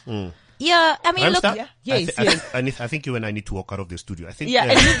enough. yeah, I mean, look, Ramstar? Yes, I think you and I need to walk out of the studio. I think and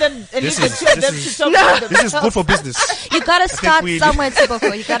leave them, and this leave is- the two of this them is- to talk about this is good for business. you gotta start we- somewhere,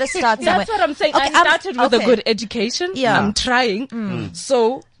 Tiboko. You gotta start somewhere. That's what I'm saying. Okay, I started with okay. a good education. Yeah. I'm trying.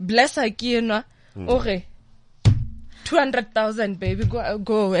 So, bless again. Okay. 200,000, baby.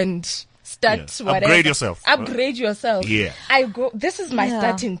 Go and start Yeah. whatever. Upgrade yourself. Upgrade yourself. Yeah. This is my Yeah.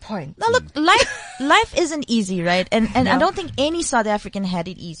 starting point. Now look, life isn't easy, right? And I don't think any South African had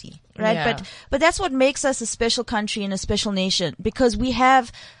it easy, right? Yeah. But that's what makes us a special country and a special nation, because we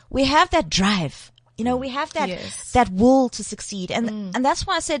have that drive. We have Yes. that will to succeed. And that's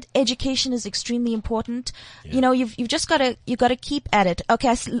why I said education is extremely important. You've just gotta keep at it.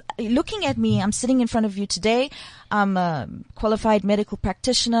 Okay. Looking at me, I'm sitting in front of you today. I'm a qualified medical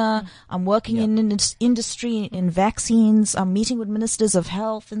practitioner. I'm working in industry, in vaccines. I'm meeting with ministers of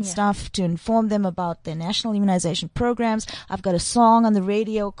health and stuff to inform them about their national immunization programs. I've got a song on the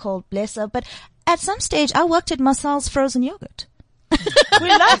radio called Blesser. But at some stage, I worked at Marcel's frozen yogurt. We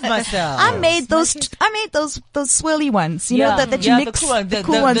love myself. I made those swirly ones, that you mix, the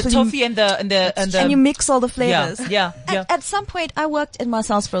cool ones, the and you- toffee and the and you mix all the flavors. yeah. At some point, I worked at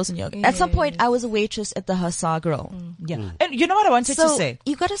Marcel's frozen yogurt. At some point, I was a waitress at the Hussar Grill. Yeah. And you know what I wanted to So say?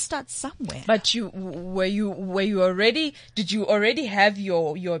 you got to start somewhere. But did you already have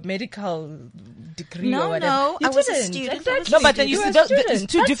your medical degree or whatever? No, You I was a didn't. student. Exactly. No, but then you were see, a it's student.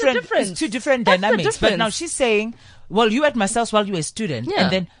 two That's the different, difference. it's two different That's the dynamics. But now difference. she's saying, well, you at Marcel's while you were a student, Yeah.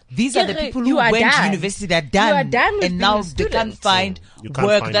 and then these are the Yeah, people you who are went to done. university, they're You done, are done with and being now a they can't student. find You can't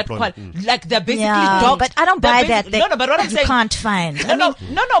work find that quite, employment. like they're basically Yeah, docked. but I don't They're buy that. basic- No, but what I'm you saying, can't find. no,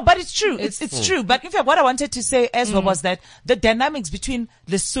 but it's true. It's true. But in fact, what I wanted to say as well was that the dynamics between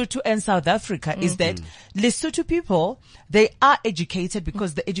Lesotho and South Africa is that Lesotho people, they are educated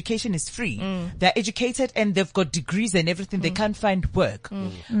because the education is free. They're educated and they've got degrees and everything. They can't find work.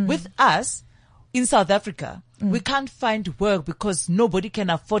 With us, in South Africa, we can't find work because nobody can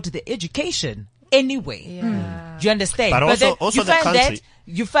afford the education anyway. Do you understand? But then also you the find country- that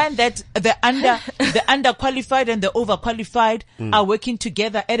you find that the underqualified and the overqualified are working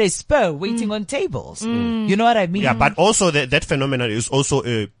together at a spur, waiting on tables. You know what I mean? Yeah, but also that phenomenon is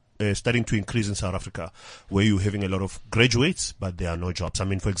also starting to increase in South Africa, where you're having a lot of graduates, but there are no jobs. I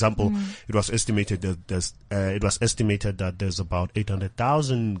mean, for example, it was estimated that there's about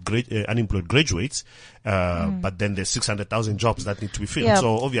 800,000 unemployed graduates, but then there's 600,000 jobs that need to be filled. Yeah.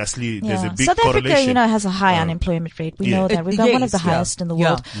 So obviously, there's a big South correlation. Africa, has a high unemployment rate. We yeah. know that. We've got one of the Yes, yeah. highest in the Yeah.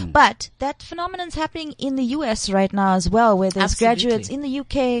 world. But that phenomenon's happening in the US right now as well, where there's Absolutely. graduates in the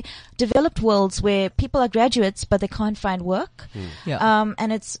UK, developed worlds where people are graduates, but they can't find work. Yeah.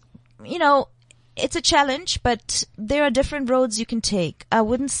 And it's, it's a challenge, but there are different roads you can take. I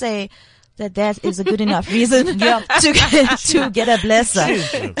wouldn't say that is a good enough reason to get a blesser.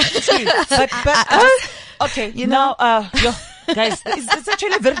 True. But okay. Now, Guys, it's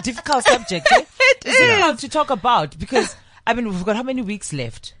actually a very difficult subject. Eh? It's difficult to talk about because, I mean, we've got how many weeks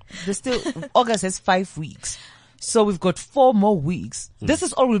left? There's still, August has 5 weeks. So we've got 4 more weeks. This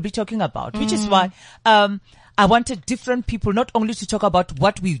is all we'll be talking about, which is why, I wanted different people not only to talk about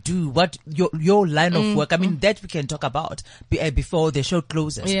what we do, what your line of work. I mean, that we can talk about before the show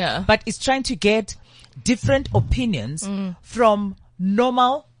closes. Yeah. But it's trying to get different opinions from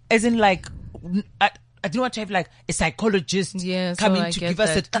normal, as in like, I don't want to have like a psychologist coming to give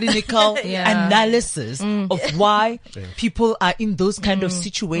us a clinical analysis of why people are in those kind of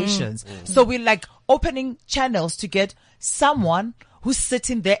situations. So we're like opening channels to get someone who's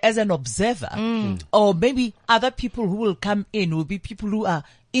sitting there as an observer, or maybe other people who will come in will be people who are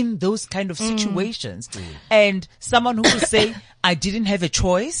in those kind of situations, and someone who will say, I didn't have a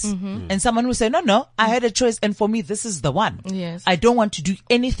choice, and someone who will say, no, I had a choice, and for me, this is the one. Yes. I don't want to do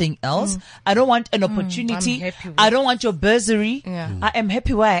anything else. I don't want an opportunity. I don't want your bursary. Yeah. I am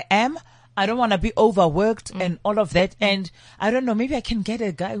happy where I am. I don't want to be overworked and all of that. And I don't know, maybe I can get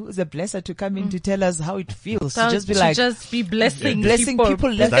a guy who's a blesser to come in to tell us how it feels. To just be like, just be blessing people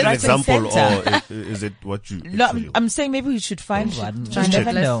Is left, that an right, example, and center. or is it what you? No, actually I'm saying maybe we should find one. try You and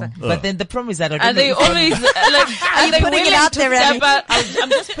never bless know. her. But then the problem is that I don't Are know they if I'm- always like? Are they putting it willing out to there, step Remy? up? I'm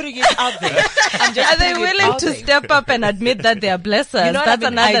just putting it out there. Are they willing to step up and admit that they are blessers? You know what That's I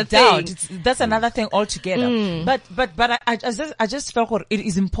mean? another I doubt. thing. That's another thing altogether. But I just felt it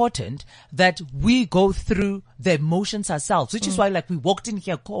is important that we go through the emotions ourselves, which is why like we walked in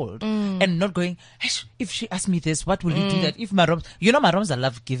here cold and not going, "Hey, if she asks me this, what will you do that?" If Maroms, you know Maroms, I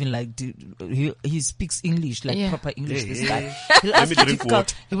love giving like, he speaks English, like proper English, this guy. He'll ask you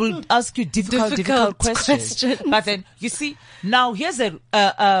difficult, he will ask you difficult questions. But then you see, now here's a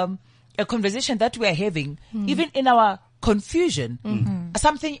conversation that we are having, even in our confusion,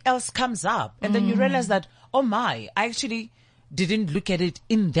 something else comes up, and then you realize that, oh my, I actually didn't look at it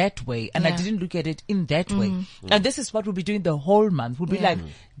in that way, and I didn't look at it in that way. And this is what we'll be doing the whole month. We'll be like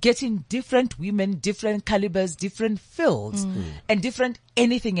getting different women, different calibers, different fields, and different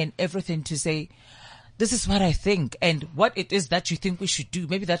anything and everything to say, this is what I think, and what it is that you think we should do.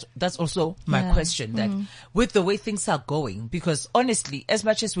 Maybe that's also my question, that with the way things are going, because honestly, as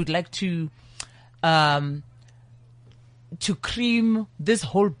much as we'd like to cream this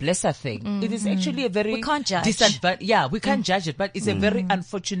whole blesser thing, it is actually a very We can't judge. we can't judge it, but it's a very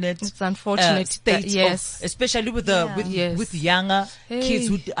unfortunate. It's unfortunate state, that- yes. especially with Yes. with younger kids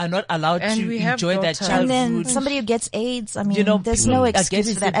who are not allowed And to we have enjoy their daughters. childhood. And then somebody who gets AIDS, I mean, You know, there's people no are excuse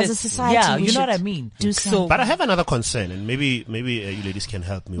getting for that. As a this- society, yeah, we you know what I should mean. do So- something. But I have another concern, and maybe you ladies can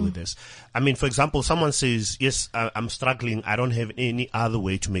help me with this. I mean, for example, someone says, yes, I'm struggling. I don't have any other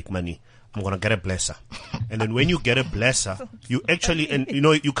way to make money. I'm going to get a blesser. And then when you get a blesser, you actually, and you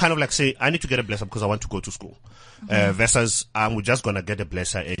know, you kind of like say, I need to get a blesser because I want to go to school. Versus, I'm just going to get a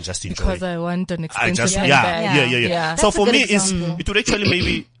blesser and just enjoy. Because I want an I expensive just, handbag. yeah. That's So a for good me, example. it would actually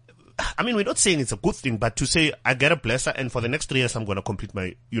maybe, I mean, we're not saying it's a good thing, but to say I get a blesser and for the next 3 years I'm going to complete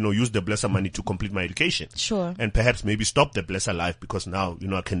my, use the blesser money to complete my education. Sure. And perhaps maybe stop the blesser life because now,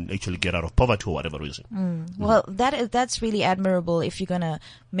 I can actually get out of poverty or whatever reason. Well, that's really admirable if you're gonna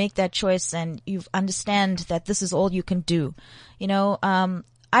make that choice and you understand that this is all you can do. I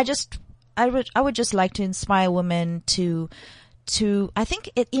would just like to inspire women to, I think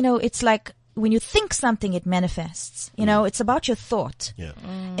it's like when you think something, it manifests. It's about your thought. Yeah.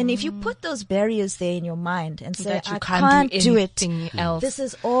 And if you put those barriers there in your mind and say, That you I can't can't do do it. anything else. This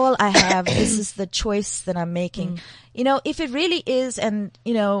is all I have. This is the choice that I'm making. If it really is, and,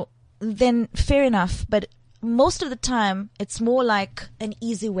 then fair enough. But most of the time, it's more like an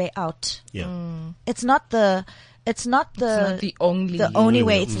easy way out. Yeah. It's not the only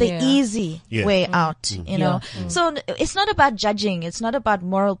way. It's the Yeah. easy Yeah. way out, So it's not about judging. It's not about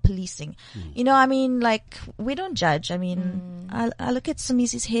moral policing. Like, we don't judge. I mean, I look at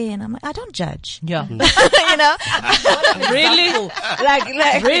Sumizi's hair and I'm like, I don't judge. Yeah. Really?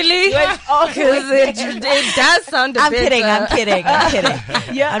 Like, Really? Because it does sound a I'm bit... kidding. I'm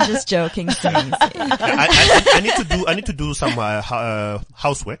kidding. Yeah. I'm just joking, Sumizi. I need to do some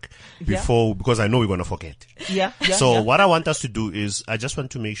housework because I know we're going to forget. So what I want us to do is I just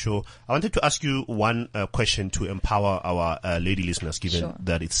want to make sure, I wanted to ask you one question to empower our lady listeners, given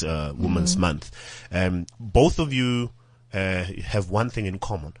that it's Women's Month. Both of you have one thing in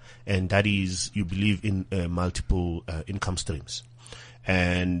common, and that is you believe in multiple income streams.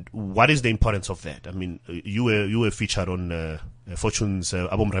 And what is the importance of that? I mean, you were featured on Fortune's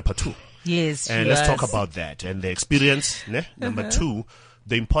Album Rapper 2. Yes. And let's talk about that and the experience. Ne? Number 2,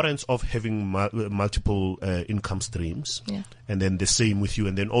 the importance of having multiple income streams. Yeah. And then the same with you.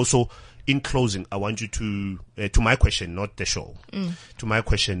 And then also in closing, I want you to my question, not the show, to my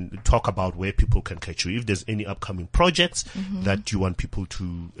question, talk about where people can catch you. If there's any upcoming projects that you want people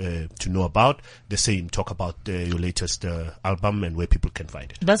to know about, the same, talk about your latest album and where people can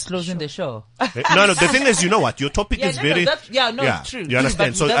find it. That's closing the show. No, the thing is, you know what, your topic is very, true. You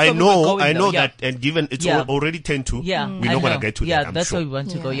understand? But So that's I where we were going, know though, that, and given it's already 10 to, yeah, we're not going to get to that, I'm that's sure. where we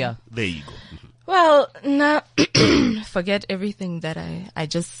want to go, yeah. There you go. Well, now, forget everything that I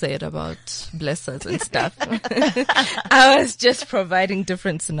just said about blessers and stuff. I was just providing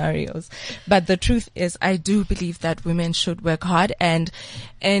different scenarios. But the truth is, I do believe that women should work hard, and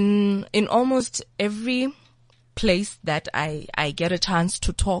in almost every place that I get a chance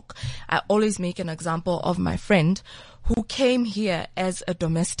to talk, I always make an example of my friend who came here as a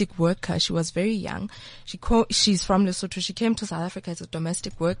domestic worker. She was very young. She's from Lesotho. She came to South Africa as a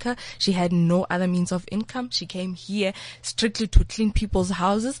domestic worker. She had no other means of income. She came here strictly to clean people's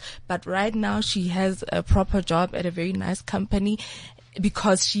houses. But right now she has a proper job at a very nice company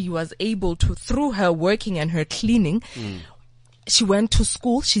because she was able to, through her working and her cleaning, she went to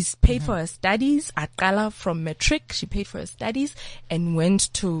school. She's paid for her studies. Aqala from matric. She paid for her studies and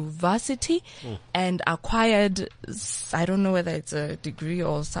went to varsity and acquired, I don't know whether it's a degree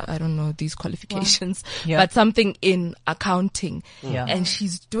or I don't know these qualifications, but something in accounting. Yeah. And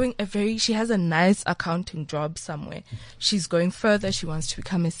she's doing she has a nice accounting job somewhere. She's going further. She wants to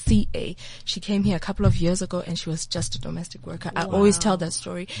become a CA. She came here a couple of years ago and she was just a domestic worker. I always tell that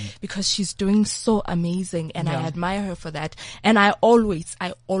story because she's doing so amazing and I admire her for that. And I always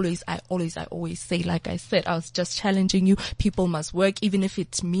say, like I said, I was just challenging you. People must work, even if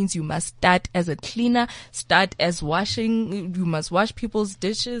it means you must start as a cleaner, start as washing, you must wash people's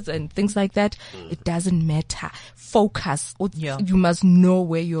dishes and things like that. It doesn't matter. Focus. You must know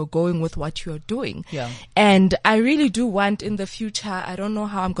where you're going with what you're doing. Yeah. And I really do want in the future, I don't know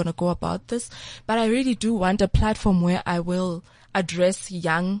how I'm going to go about this, but I really do want a platform where I will address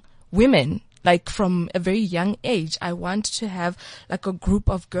young women. Like from a very young age, I want to have like a group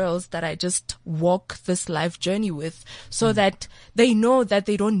of girls that I just walk this life journey with so that they know that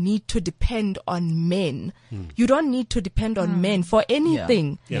they don't need to depend on men. You don't need to depend on men for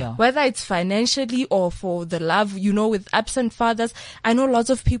anything, whether it's financially or for the love, with absent fathers. I know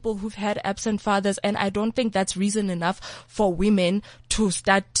lots of people who've had absent fathers and I don't think that's reason enough for women to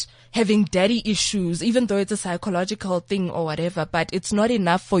start having daddy issues, even though it's a psychological thing or whatever, but it's not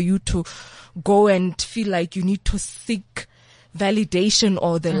enough for you to go and feel like you need to seek validation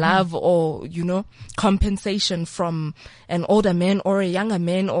or the love or, compensation from an older man or a younger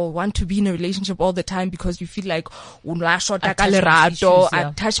man or want to be in a relationship all the time because you feel like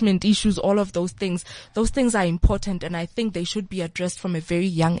attachment issues, all of those things. Those things are important and I think they should be addressed from a very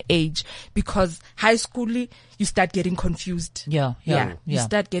young age because high school, you start getting confused. You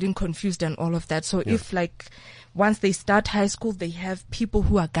start getting confused and all of that. So if once they start high school, they have people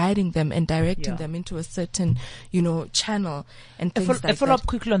who are guiding them and directing them into a certain, channel and things like that. Follow up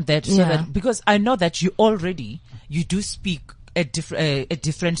quickly on that, so that because I know that you do speak at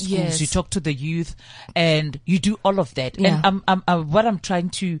different schools. Yes. You talk to the youth, and you do all of that. Yeah. And what I'm trying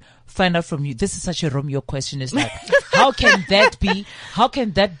to find out from you, this is such a Romeo question, is like, how can that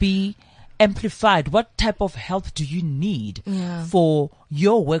be amplified? What type of help do you need for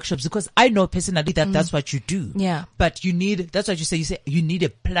your workshops? Because I know personally that that's what you do. Yeah. But that's what you say you need a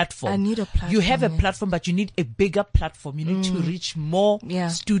platform. I need a platform. You have a platform, but you need a bigger platform. You need to reach more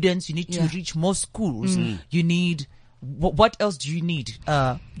students. You need to reach more schools. You need, what else do you need?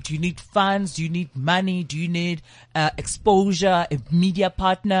 Do you need funds? Do you need money? Do you need exposure, a media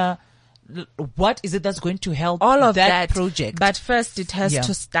partner? What is it that's going to help all of that project? But first it has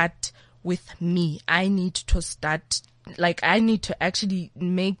to start with me. I need to start, I need to actually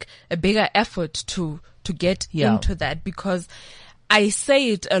make a bigger effort to get into that because I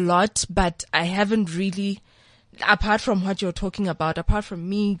say it a lot, but I haven't really, apart from what you're talking about, apart from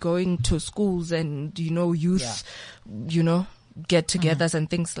me going to schools and, youth, get-togethers and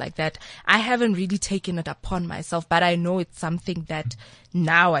things like that, I haven't really taken it upon myself, but I know it's something that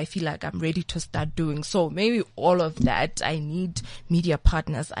now I feel like I'm ready to start doing. So maybe all of that, I need media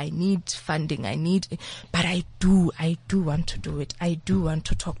partners, I need funding, but I do want to do it. I do want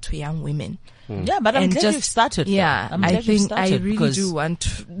to talk to young women. Yeah, but I'm glad you've started. Yeah, I think I really do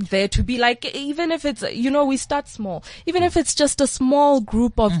want there to be even if it's, we start small, even if it's just a small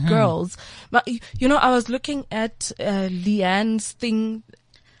group of girls. But, I was looking at Leanne's thing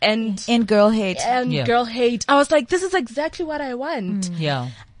and Girl Hate. Girl Hate. I was like, this is exactly what I want. Yeah.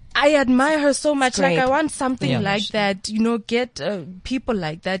 I admire her so much. Great. I want something like that, get people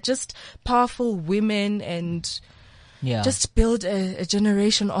like that, just powerful women and Yeah. just build a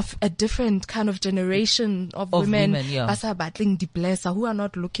generation of a different kind of generation of women, yeah. basa battling the blesser, who are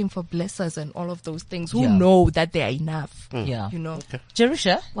not looking for blessers and all of those things, who Yeah. know that they are enough. Yeah. You know.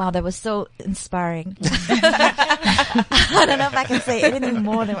 Jerusha? Wow, that was so inspiring. I don't know if I can say anything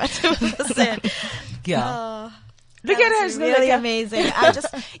more than what you said. Yeah. Look at her, it's really amazing. I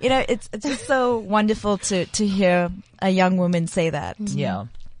just, it's just so wonderful to hear a young woman say that. Yeah.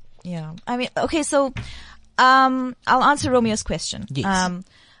 Yeah. I mean, okay, so, I'll answer Romeo's question. Yes.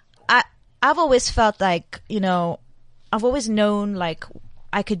 I've always felt like, I've always known like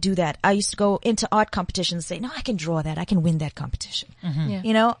I could do that. I used to go into art competitions and say, no, I can draw that. I can win that competition. Mm-hmm.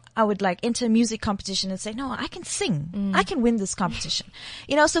 Yeah. I would like enter a music competition and say, no, I can sing. I can win this competition.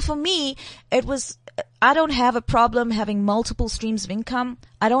 So for me, I don't have a problem having multiple streams of income.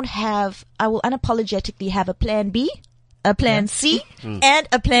 I will unapologetically have a plan B, a plan C, and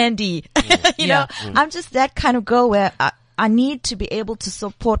a plan D. I'm just that kind of girl where I need to be able to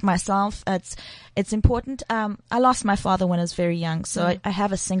support myself. It's important. I lost my father when I was very young, so I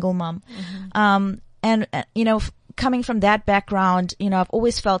have a single mom. Coming from that background, I've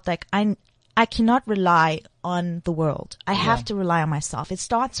always felt like I cannot rely on the world. I have to rely on myself. It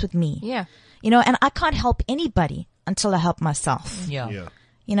starts with me. Yeah. And I can't help anybody until I help myself. Yeah.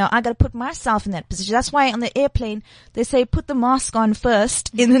 I got to put myself in that position. That's why on the airplane, they say put the mask on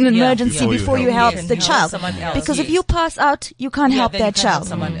first in an emergency before you help the child. Because if you pass out, you can't help that child.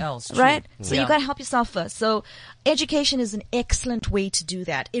 Someone else. Right? So you got to help yourself first. So education is an excellent way to do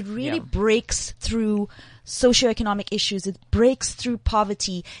that. It really breaks through socioeconomic issues. It breaks through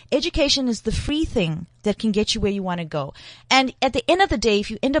poverty. Education is the free thing that can get you where you want to go. And at the end of the day, if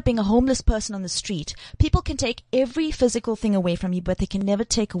you end up being a homeless person on the street, people can take every physical thing away from you, but they can never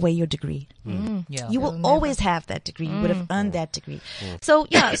take away your degree. Yeah. You will always have that degree. You would have earned that degree. So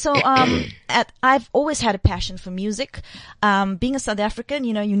I've always had a passion for music. Being a South African,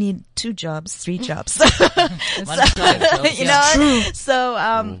 you need 2 jobs, 3 jobs.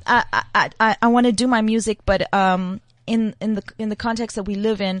 I want to do my music, but in the context that we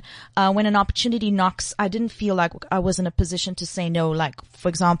live in, when an opportunity knocks, I didn't feel like I was in a position to say no. Like, for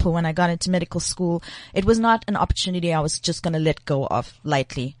example, when I got into medical school, it was not an opportunity I was just going to let go of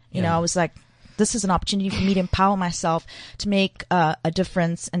lightly. I was like, this is an opportunity for me to empower myself, to make a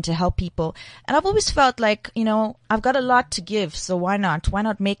difference and to help people. And I've always felt like, I've got a lot to give, so why not? Why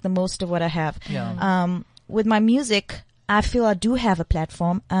not make the most of what I have? Yeah. With my music, I feel I do have a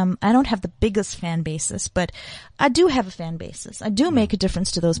platform. I don't have the biggest fan bases, but I do have a fan basis. I do make a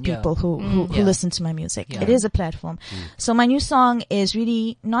difference to those people who listen to my music. Yeah. It is a platform. So my new song is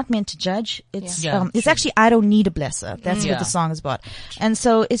really not meant to judge. It's actually I Don't Need a Blesser. That's what the song is about. And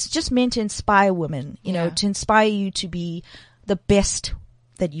so it's just meant to inspire women, to inspire you to be the best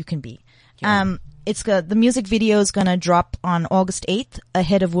that you can be. Yeah. The music video is going to drop on August 8th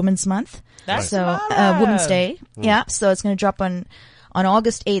ahead of Women's Month. That's Women's Day. Yeah. So it's going to drop on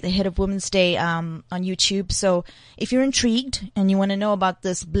August 8th ahead of Women's Day, on YouTube. So if you're intrigued and you want to know about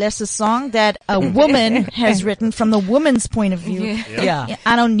this blessed song that a woman has written from the woman's point of view. Yeah.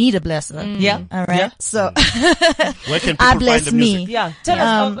 I don't need a blesser. Yeah. All right. Yeah. So Where can people I find bless the music? me. Yeah, tell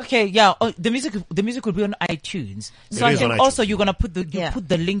us. Okay, yeah. Oh, the music will be on iTunes. So I is think on also iTunes. you're gonna put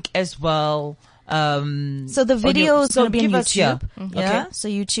the link as well. So the video is going to be on YouTube. Okay. So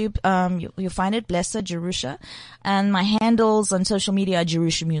YouTube, you'll find it, Blessa Jerusha. And my handles on social media are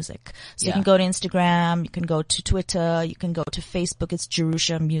Jerusha Music. So you can go to Instagram, you can go to Twitter, you can go to Facebook, it's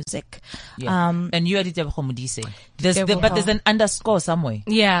Jerusha Music. Yeah. And you are Ditebogo Modise. But there's an underscore somewhere.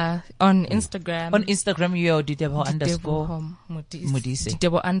 Yeah, on Instagram. On Instagram, you're Ditebogo underscore Modise.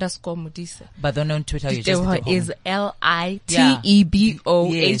 Ditebogo underscore Modise. But then on Twitter, you just Ditebogo is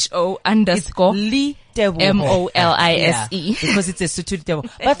LITEBOHO underscore MOLISE. Because it's a Sotho.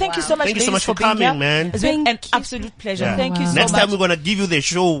 But thank you so much, Thank you so ladies, much for being coming, here. man. It's been an absolute pleasure. Yeah. Thank you so Next much. time we're gonna give you the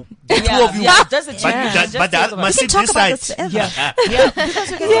show, the two of you. Yeah, just a But, chance. but the must sit talk this about side. this forever. Yeah,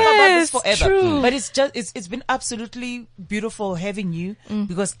 because we can talk about this forever. True. But it's been absolutely beautiful having you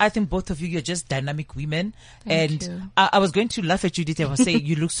because I think both of you're just dynamic women. Thank and you. I was going to laugh at you, Dita, and say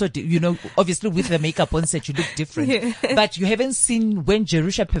you look so, obviously with the makeup on set, you look different. But you haven't seen when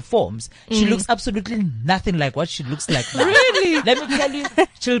Jerusha performs. She looks absolutely nothing like what she looks like now. Really? Let me tell you,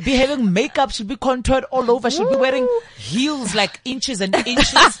 she'll be having makeup, she'll be contoured all over, she'll be wearing heels like inches and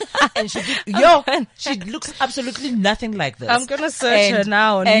inches, and she looks absolutely nothing like this. I'm gonna search her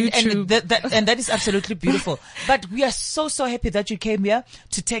now on YouTube. And that is absolutely beautiful. But we are so happy that you came here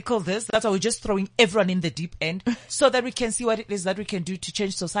to tackle this. That's why we're just throwing everyone in the deep end so that we can see what it is that we can do to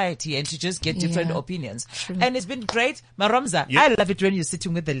change society and to just get different opinions. And it's been great. Maromza, I love it when you're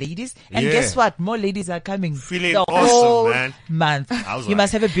sitting with the ladies. And guess what? More ladies ladies are coming. Feeling the awesome, whole man. month. was You right.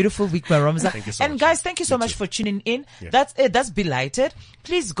 must have a beautiful week, Maromza. Thank you so and much. guys, thank you so You much too. for tuning in. Yeah. That's it. That's Belighted.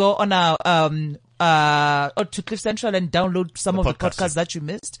 Please go on our, or to Cliff Central and download some of the podcasts that you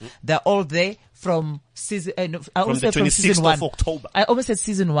missed. They're all there from season, I almost the said from 26th season 1. of October. I almost said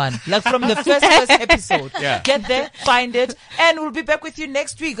season 1. Like from the first episode. Yeah. Get there, find it, and we'll be back with you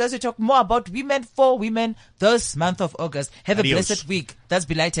next week as we talk more about women for women this month of August. Have Adios. a blessed week. That's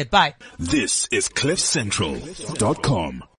Belighted. Bye. This is CliffCentral.com.